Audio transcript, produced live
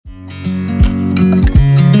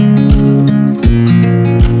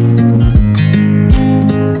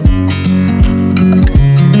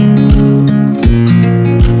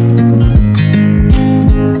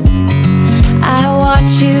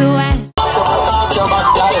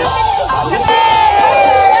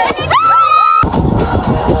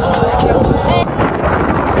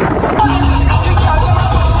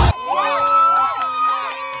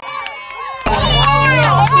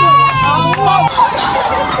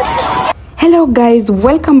Hello guys,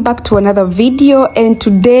 welcome back to another video, and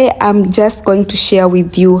today I'm just going to share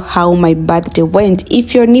with you how my birthday went.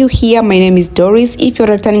 If you're new here, my name is Doris. If you're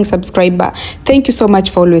a returning subscriber, thank you so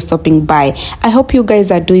much for always stopping by. I hope you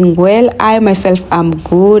guys are doing well. I myself am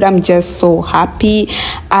good. I'm just so happy.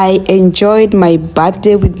 I enjoyed my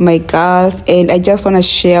birthday with my girls and I just want to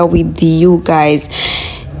share with you guys.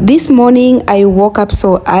 This morning I woke up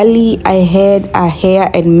so early. I had a hair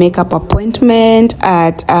and makeup appointment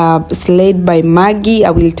at Slade by Maggie. I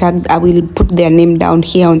will put their name down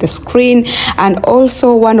here on the screen, and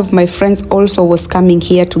also one of my friends also was coming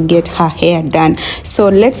here to get her hair done. So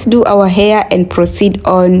let's do our hair and proceed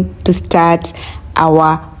on to start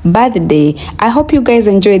our birthday. I hope you guys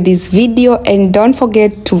enjoyed this video, and don't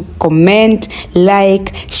forget to comment,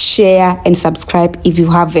 like, share and subscribe if you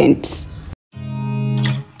haven't.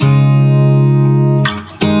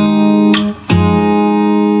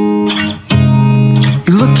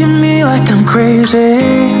 Look at me like I'm crazy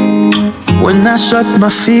when I shut my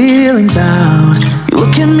feelings out. You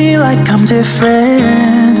look at me like I'm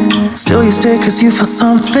different, still you stay cause you feel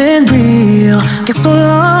something real. Get so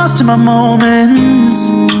lost in my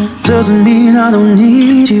moments, doesn't mean I don't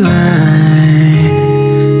need you. I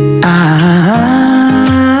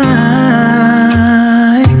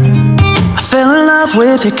fell in love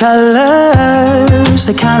with your colors,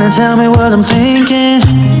 they kinda tell me what I'm thinking.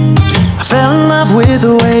 I fell in love with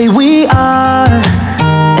the way we are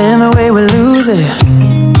and the way we lose it.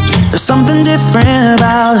 There's something different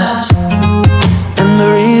about us, and the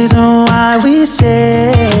reason why we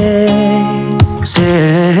stay.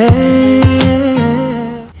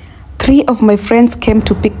 Three of my friends came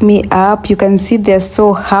to pick me up. You can see they're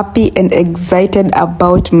so happy and excited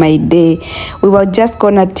about my day. We were just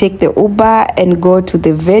gonna take the Uber and go to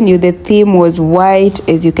the venue. The theme was white,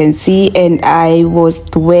 as you can see, and I was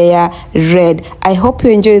to wear red. I hope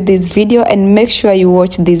you enjoyed this video, and make sure you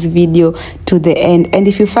watch this video to the end. And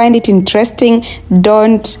if you find it interesting,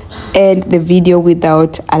 don't end the video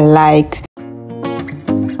without a like.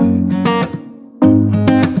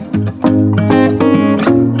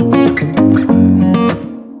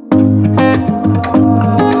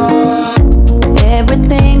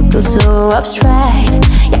 So abstract,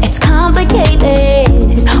 yeah, it's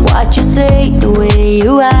complicated. What you say, the way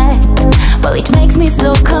you act, well, it makes me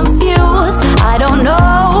so confused. I don't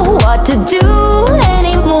know what to do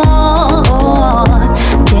anymore.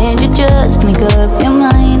 Can't you just make up your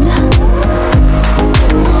mind?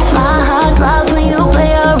 My heart drops when you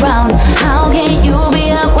play around. How can you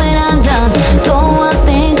be up when I'm down? Don't wanna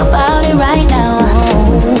think about it right now.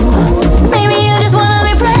 Maybe you just wanna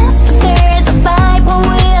be friends, but there is a fight when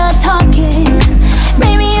we talking.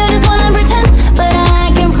 Maybe you just wanna pretend, but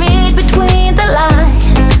I can read between the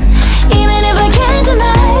lines. Even if I can't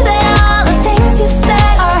deny that all the things you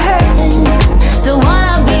said are hurting, still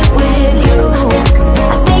wanna be with you.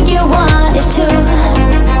 I think you want it too,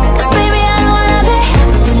 cause baby I don't wanna be.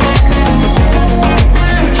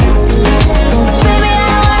 Baby I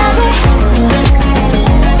don't wanna be.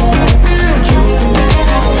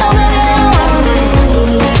 No baby I don't wanna be.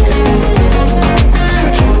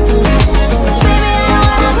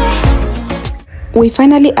 We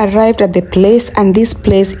finally arrived at the place, and this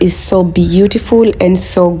place is so beautiful and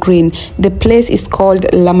so green. The place is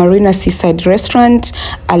called La Marina Seaside Restaurant.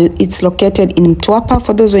 It's located in Mtwapa.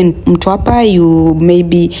 For those who are in Mtwapa, you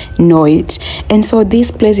maybe know it. And so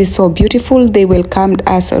this place is so beautiful. They welcomed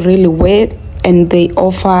us really well, and they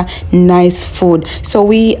offer nice food. So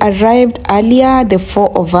we arrived earlier, the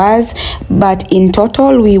four of us, but in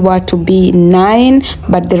total we were to be 9,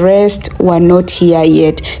 but the rest were not here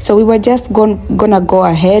yet. So we were just gonna go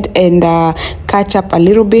ahead and catch up a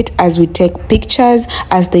little bit as we take pictures,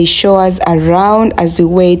 as they show us around, as we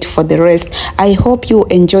wait for the rest. I hope you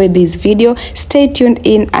enjoy this video. Stay tuned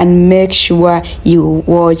in and make sure you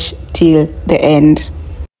watch till the end.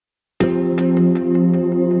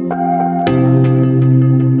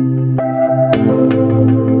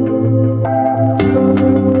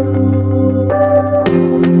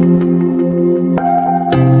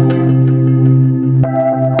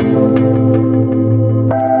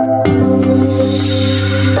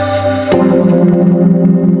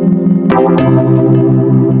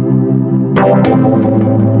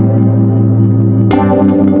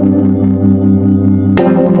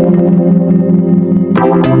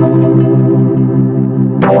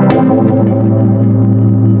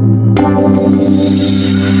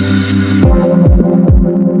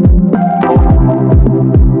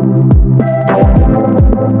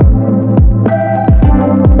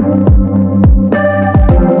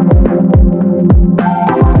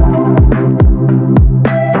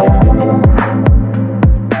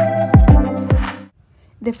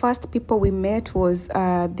 The first people we met was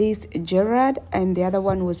this Gerard, and the other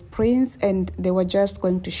one was Prince, and they were just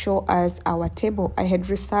going to show us our table. I had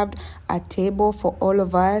reserved a table for all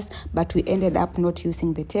of us, but we ended up not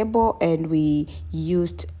using the table and we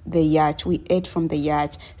used the Yacht. We ate from the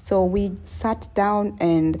Yacht. So we sat down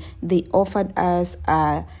and they offered us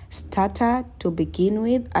a starter to begin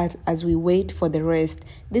with as we wait for the rest.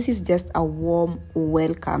 This is just a warm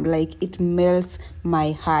welcome, like it melts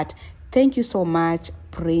my heart. Thank you so much,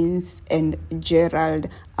 Prince and Gerald.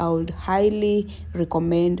 I would highly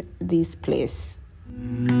recommend this place. I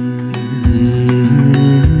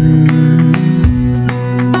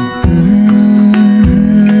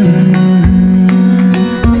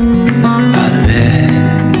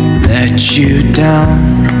let you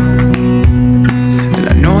down, and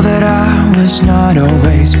I know that I was not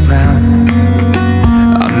always around.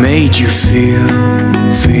 I made you feel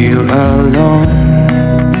alone.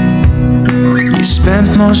 You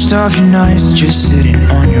spent most of your nights just sitting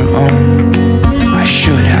on your own. I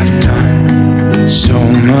should have done so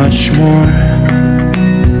much more,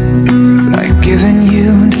 like giving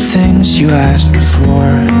you the things you asked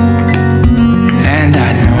before. And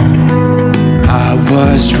I know I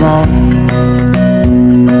was wrong.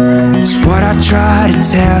 It's what I try to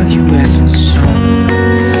tell you with my song.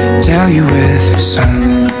 Tell you with my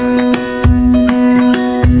song.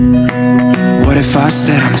 What if I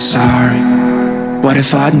said I'm sorry? What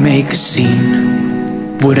if I'd make a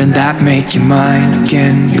scene? Wouldn't that make you mine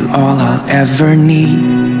again? You're all I'll ever need.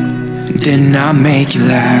 Didn't I make you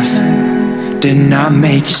laugh? Didn't I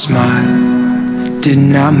make you smile?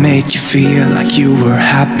 Didn't I make you feel like you were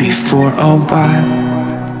happy for a while?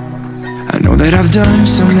 I know that I've done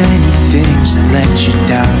so many things that let you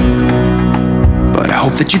down, but I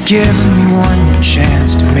hope that you give me one more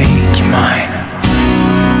chance to make you mine.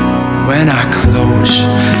 When I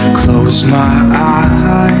close my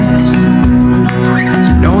eyes,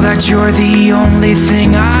 you know that you're the only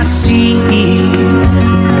thing I see,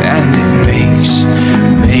 and it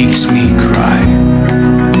makes me cry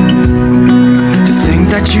to think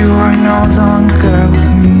that you are no longer with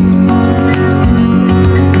me.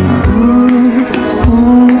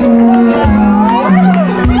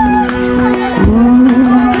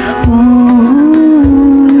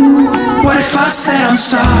 What if I said I'm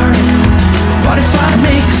sorry? What if I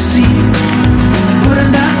make a scene?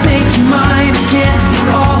 Wouldn't that make you mine again?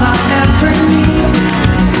 You're all I ever need.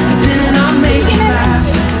 Didn't I make you laugh?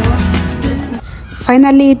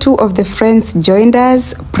 Finally, two of the friends joined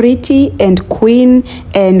us, Pretty and Queen,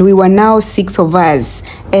 and we were now 6 of us.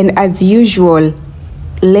 And as usual,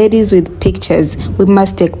 ladies with pictures, we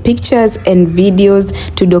must take pictures and videos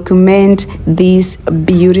to document this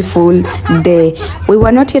beautiful day. We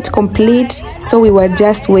were not yet complete, so we were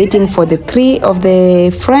just waiting for the 3 of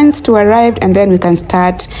the friends to arrive, and then we can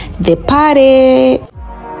start the party.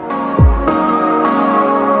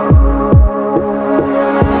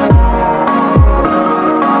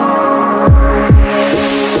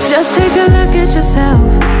 Just take a look at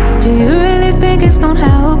yourself. Do you really think it's gonna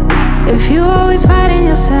help if you always fighting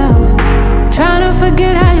yourself, trying to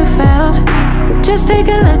forget how you felt? Just take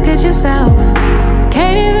a look at yourself.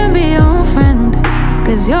 Can't even be your own friend,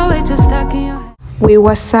 cause you're way too stuck in your head. We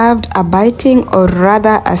were served a biting, or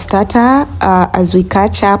rather a starter, as we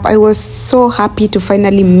catch up. I was so happy to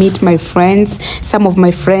finally meet my friends, some of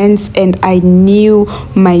my friends, and I knew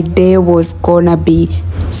my day was gonna be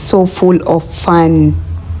so full of fun.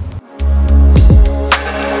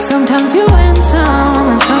 Sometimes you win some,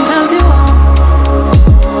 and sometimes you won't.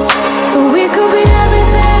 But we could be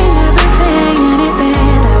everything,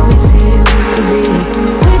 anything that we see we could be.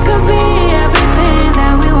 We could be everything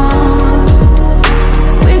that we want.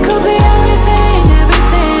 We could be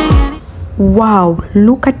everything. Wow,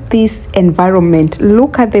 look at this environment.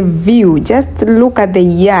 Look at the view. Just look at the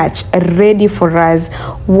yacht ready for us.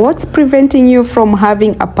 What's preventing you from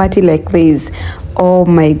having a party like this? Oh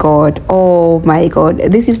my god, oh my god,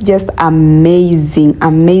 this is just amazing.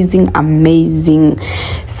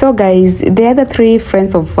 So guys, the other 3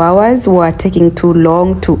 friends of ours were taking too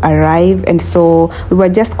long to arrive, and so we were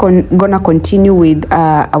just gonna continue with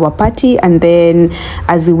our party, and then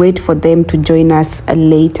as we wait for them to join us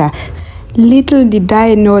later. Little did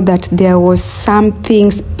I know that there was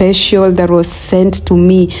something special that was sent to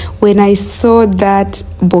me. When I saw that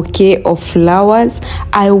bouquet of flowers,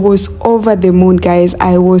 I was over the moon, guys.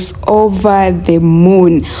 I was over the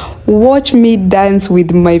moon. Watch me dance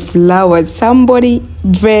with my flowers. Somebody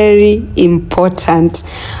very important.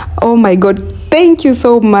 Oh my god, thank you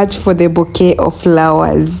so much for the bouquet of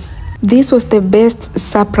flowers. This was the best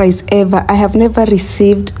surprise ever. I have never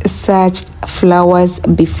received such flowers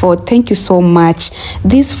before. Thank you so much.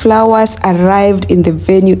 These flowers arrived in the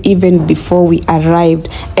venue even before we arrived,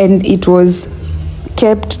 and it was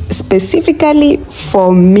kept specifically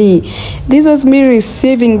for me. This was me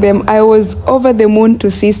receiving them. I was over the moon to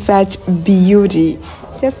see such beauty.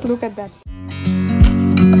 Just look at that.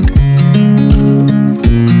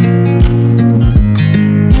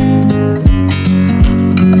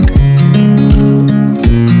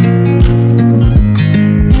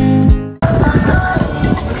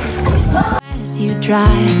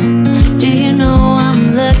 Do you know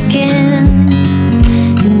I'm looking,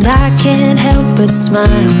 and I can't help but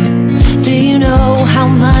smile? Do you know how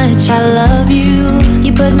much I love you?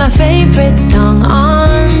 You put my favorite song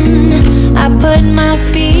on, I put my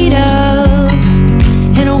feet up,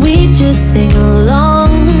 and we just sing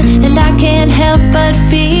along, and I can't help but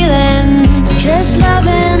feeling, just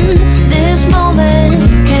loving this moment.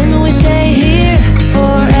 Can we stay here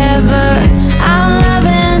forever? I'm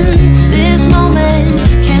loving this moment.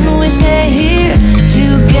 Can we stay here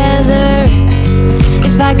together?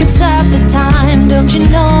 If I could stop the time, don't you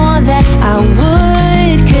know that I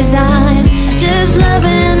would? 'Cause I'm just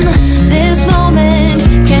loving this moment.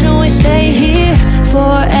 Can we stay here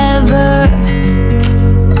forever?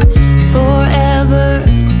 Forever.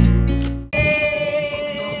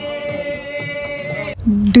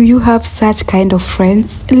 Do you have such kind of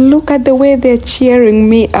friends? Look at the way they're cheering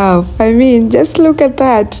me up. I mean, just look at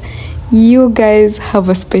that. You guys have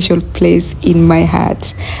a special place in my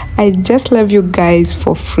heart. I just love you guys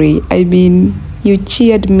for free. I mean, you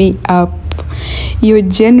cheered me up. You're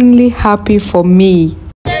genuinely happy for me.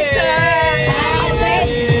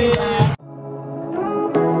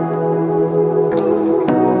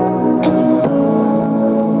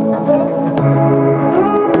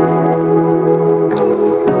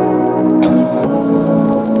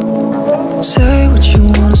 Say what you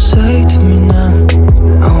wanna say to me now.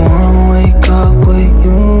 I wanna wake up with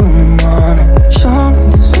you in the morning. Show me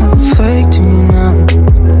there's nothing fake to me now.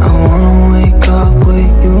 I wanna wake up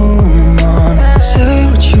with you in the morning. Say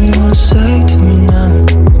what you wanna say to me now.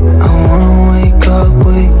 I wanna wake up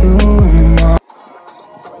with you in the morning.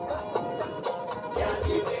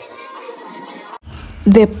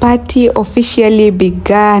 The party officially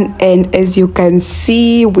began, and as you can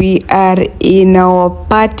see, we are in our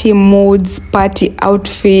party moods, party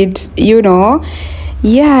outfit, you know.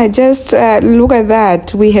 Yeah, just look at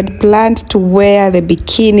that. We had planned to wear the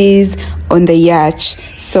bikinis on the yacht.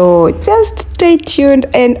 So just stay tuned,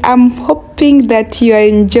 and I'm hoping that you are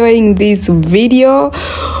enjoying this video.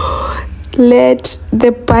 Let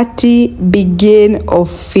the party begin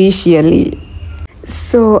officially.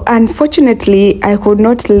 So unfortunately, I could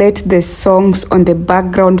not let the songs on the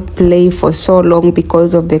background play for so long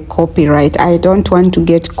because of the copyright. I don't want to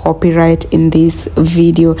get copyright in this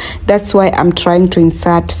video. That's why I'm trying to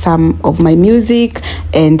insert some of my music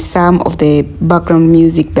and some of the background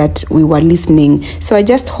music that we were listening. So I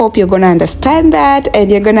just hope you're gonna understand that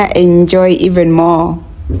and you're gonna enjoy even more.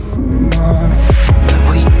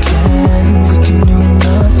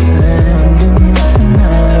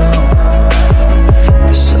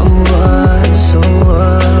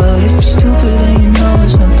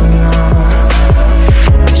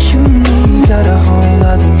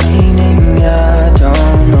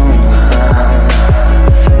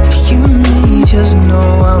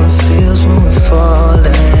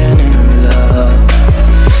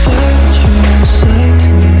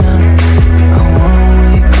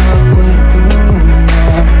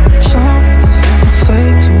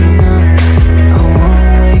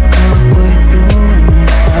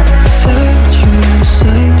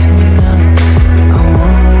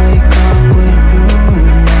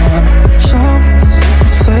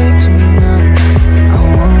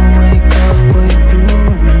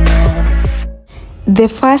 The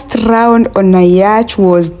first round on a yacht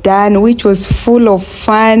was done, which was full of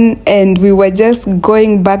fun, and we were just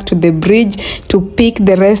going back to the bridge to pick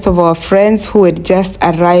the rest of our friends who had just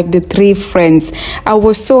arrived, the 3 friends. I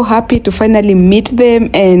was so happy to finally meet them,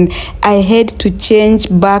 and I had to change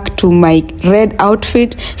back to my red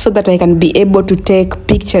outfit so that I can be able to take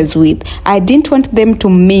pictures with. I didn't want them to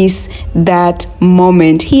miss that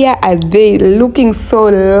moment. Here are they looking so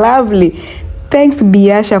lovely. Thanks,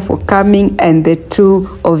 Biasha, for coming, and the 2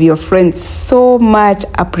 of your friends. So much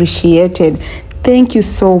appreciated. Thank you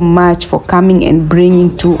so much for coming and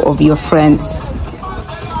bringing 2 of your friends.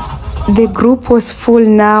 The group was full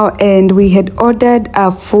now, and we had ordered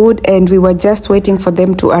our food, and we were just waiting for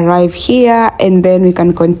them to arrive here, and then we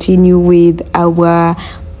can continue with our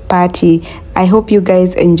party. I hope you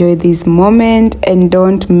guys enjoy this moment and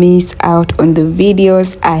don't miss out on the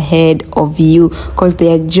videos ahead of you because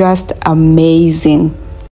they are just amazing.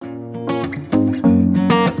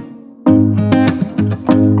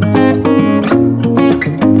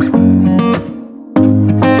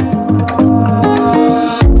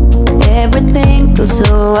 Everything feels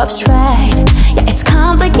so abstract, yeah, it's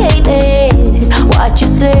complicated. What you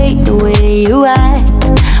say, the way you act,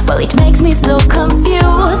 well, it makes me so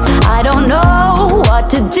confused. I don't know what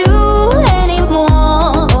to do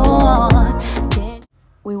anymore.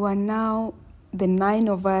 We were now the 9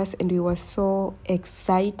 of us and we were so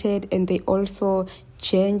excited, and they also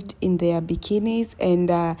changed in their bikinis, and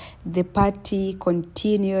the party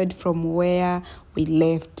continued from where we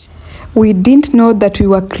left. We didn't know that we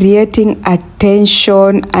were creating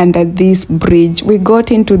attention under this bridge. We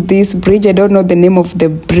got into this bridge. I don't know the name of the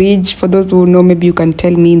bridge. For those who know, maybe you can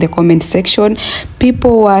tell me in the comment section.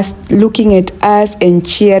 People were looking at us and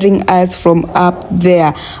cheering us from up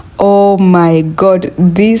there. Oh my God,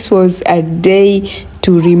 this was a day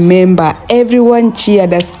to remember. Everyone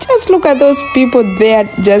cheered us. Just look at those people there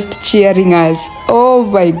just cheering us. Oh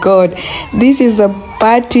my God, this is a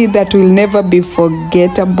party that will never be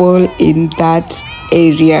forgettable in that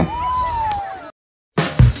area.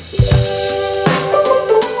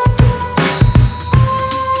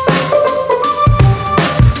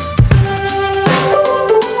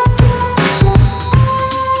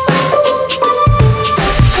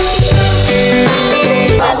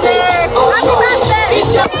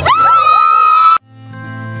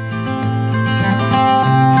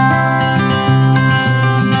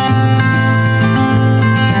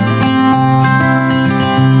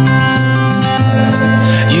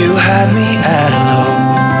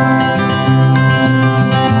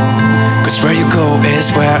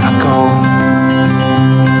 Where I go,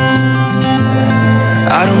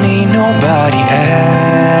 I don't need nobody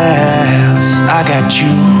else. I got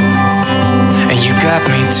you, and you got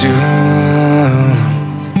me too.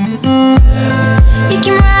 You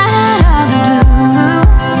can ride out of the blue.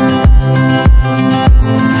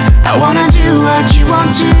 I wanna do what you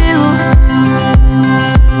want to.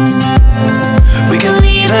 We can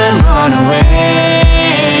leave and run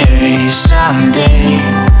away someday.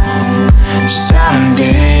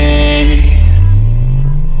 Someday.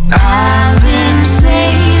 I've been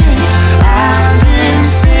saving you,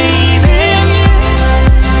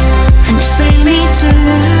 and you save me too.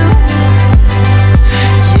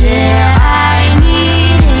 Yeah, I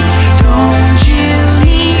need it, don't you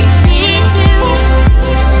need me too?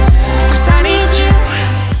 'Cause I need you.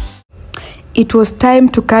 It was time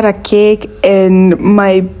to cut a cake, and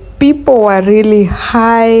my people were really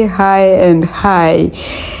high.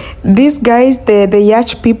 These guys, the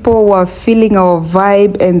Yacht people, were feeling our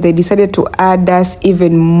vibe, and they decided to add us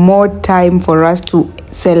even more time for us to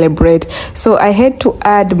celebrate. So I had to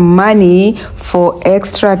add money for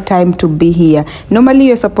extra time to be here. Normally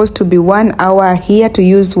you're supposed to be 1 hour here to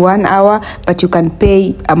use 1 hour, but you can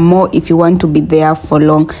pay more if you want to be there for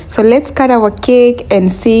long. So let's cut our cake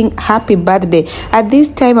and sing happy birthday. At this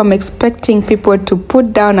time, I'm expecting people to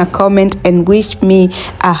put down a comment and wish me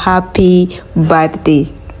a happy birthday.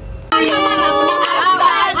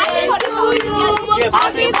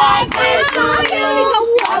 Happy birthday to you.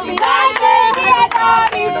 Happy birthday, dear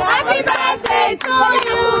Doris. Happy birthday to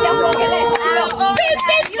you.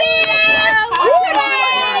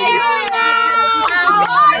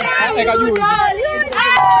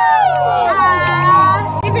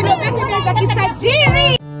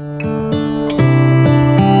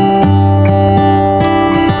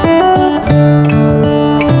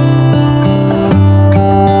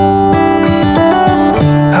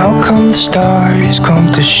 The stars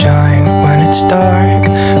come to shine when it's dark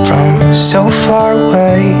from so far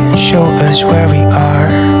away and show us where we are.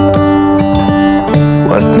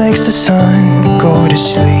 What makes the sun go to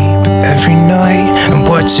sleep every night, and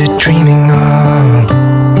what's it dreaming of?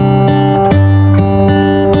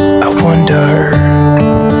 I wonder.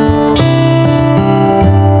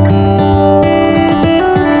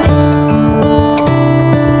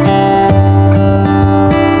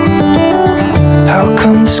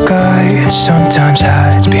 Sky sometimes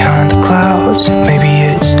hides behind the clouds. Maybe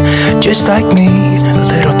it's just like me, a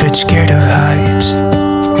little bit scared of heights.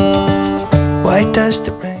 Why does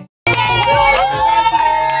the rain?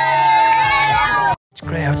 It's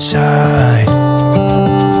gray outside.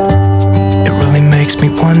 It really makes me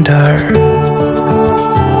wonder.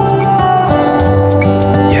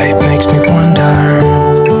 Yeah, it makes me wonder.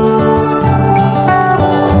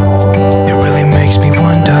 It really makes me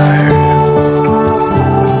wonder.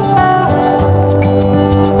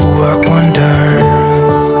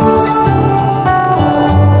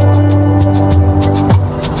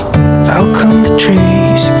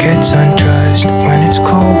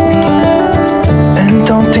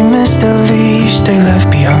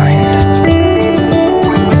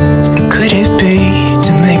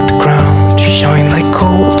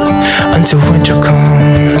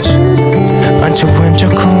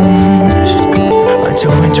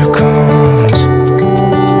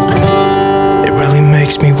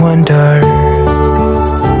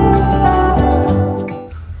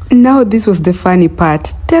 now this was the funny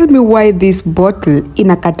part. Tell me why this bottle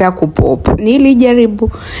inakataa kupop.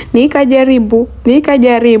 Nilijaribu,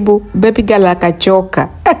 nikajaribu, baby girl akachoka.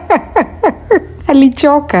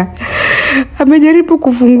 Alichoka. Amejaribu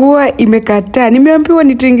kufungua, imekataa. Nimeambiwa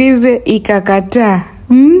nitengeze, ikakataa.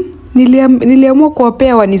 Niliamua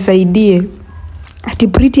kuwapea wanisaidie. Ati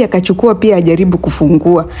Pretty akachukua pia ajaribu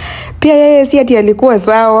kufungua. Pia yeye si ati alikuwa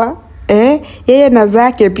sawa. Yeye na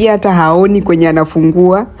zake pia hata haoni kwenye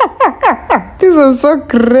anafungua. This was so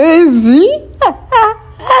crazy.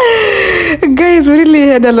 Guys, we really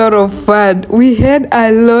had a lot of fun. We had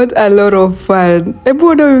a lot of fun. Ebu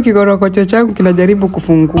ona huyu kigorokocho changu kinajaribu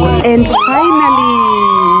kufungua. And finally,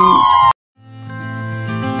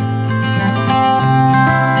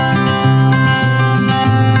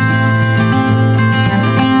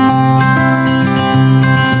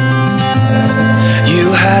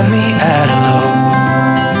 you had me at hello,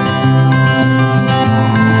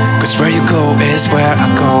 'cause where you go is where I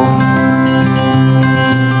go.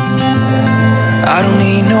 I don't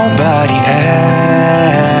need nobody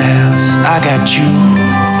else. I got you,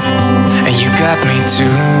 and you got me too.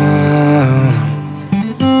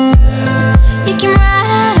 You can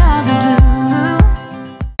ride all the blue.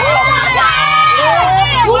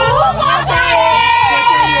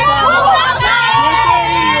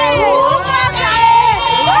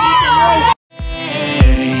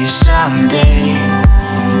 Someday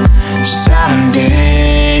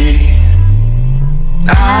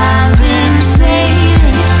I've been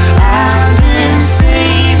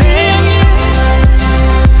saving you,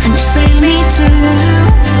 and you save me too.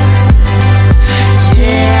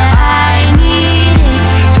 Yeah, I need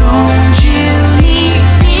it, don't you need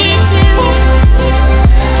me too?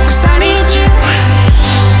 'Cause I need you.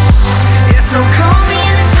 Yeah, so call me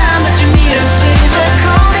anytime that you need a favor.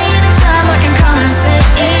 Call me anytime I can come and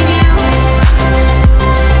save you.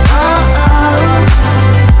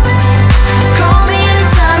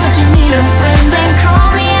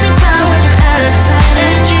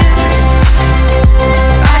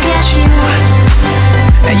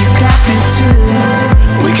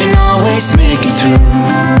 Make it through.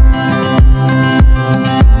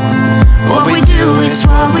 What we do is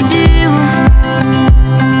what we do.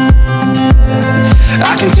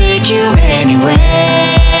 I can take you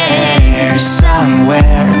anywhere,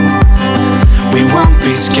 somewhere. We won't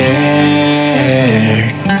be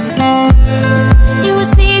scared. You will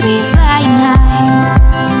see me flying high.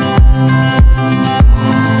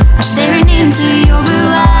 I'm staring into your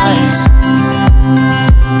blue eyes.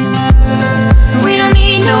 We don't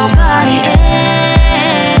need nobody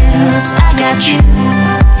else. I got you,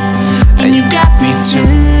 and you got me too.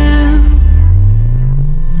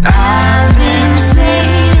 I've been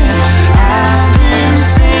saving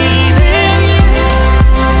you,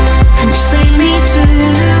 and you save me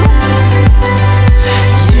too.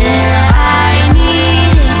 Yeah, I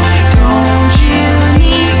need it, don't you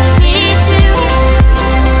need me too?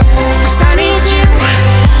 'Cause I need you.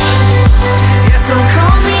 Yeah, so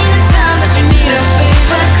call me anytime that you need a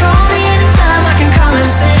favor. Call me anytime I can come and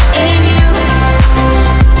save you.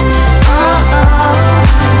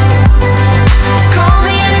 Call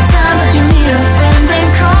me anytime that you need a friend, and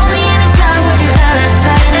call me anytime when you're out of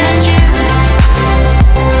time, and you,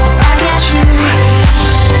 I got you.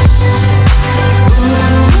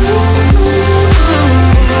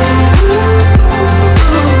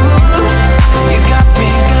 You got me,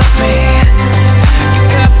 got me. You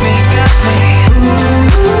got me, got me.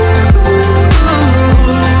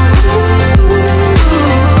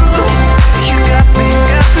 You got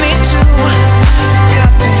me too.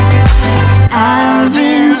 Got me, got me. I've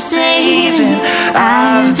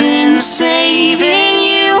been saving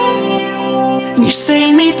you, and you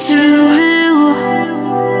save me too.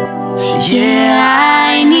 Yeah, I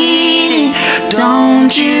need it,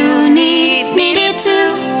 don't you need it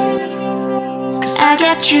too? 'Cause I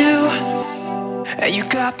got you, and you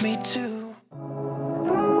got me too.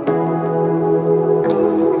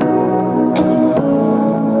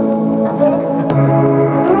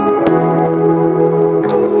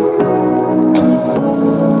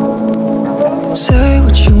 Say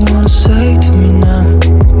what you wanna say to me now.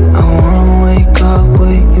 I wanna wake up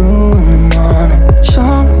with you in the morning.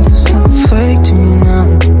 Show me there's nothing fake to me now.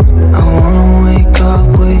 I wanna wake up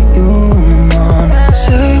with you in the morning.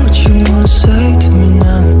 Say what you wanna say to me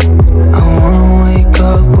now. I wanna wake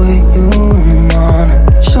up with you in the morning.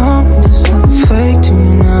 Show me there's nothing fake to me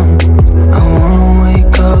now. I wanna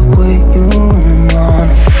wake up with you in the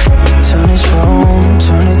morning. Turn this room,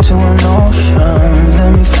 turn it to an ocean. Let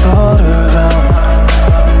me float around.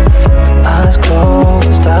 Eyes closed.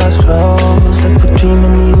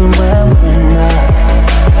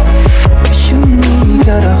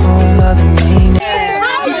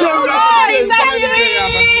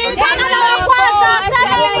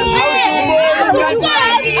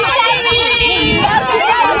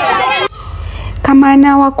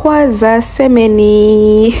 Kamana wakwaza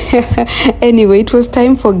semeni. Anyway, it was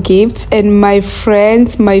time for gifts, and my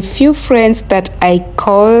few friends that I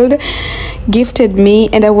called gifted me,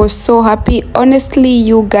 and I was so happy. Honestly,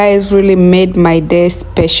 you guys really made my day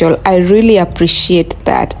special. I really appreciate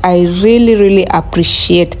that. I really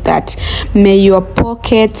appreciate that. May your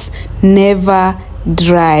pockets never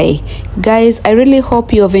dry. Guys, I really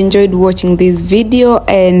hope you have enjoyed watching this video,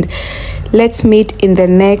 and let's meet in the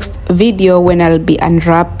next video when I'll be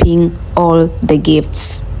unwrapping all the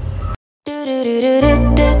gifts.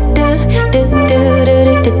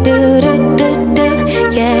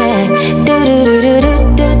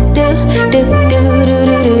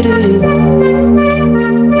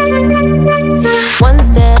 One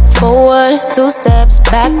step forward, 2 steps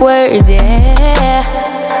backwards, yeah.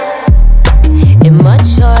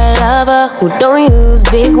 Immature lover who don't use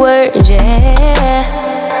big words, yeah.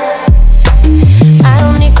 I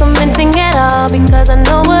don't need convincing at all because I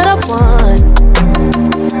know what I want.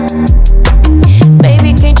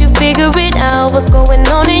 Baby, can't you figure it out? What's going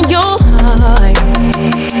on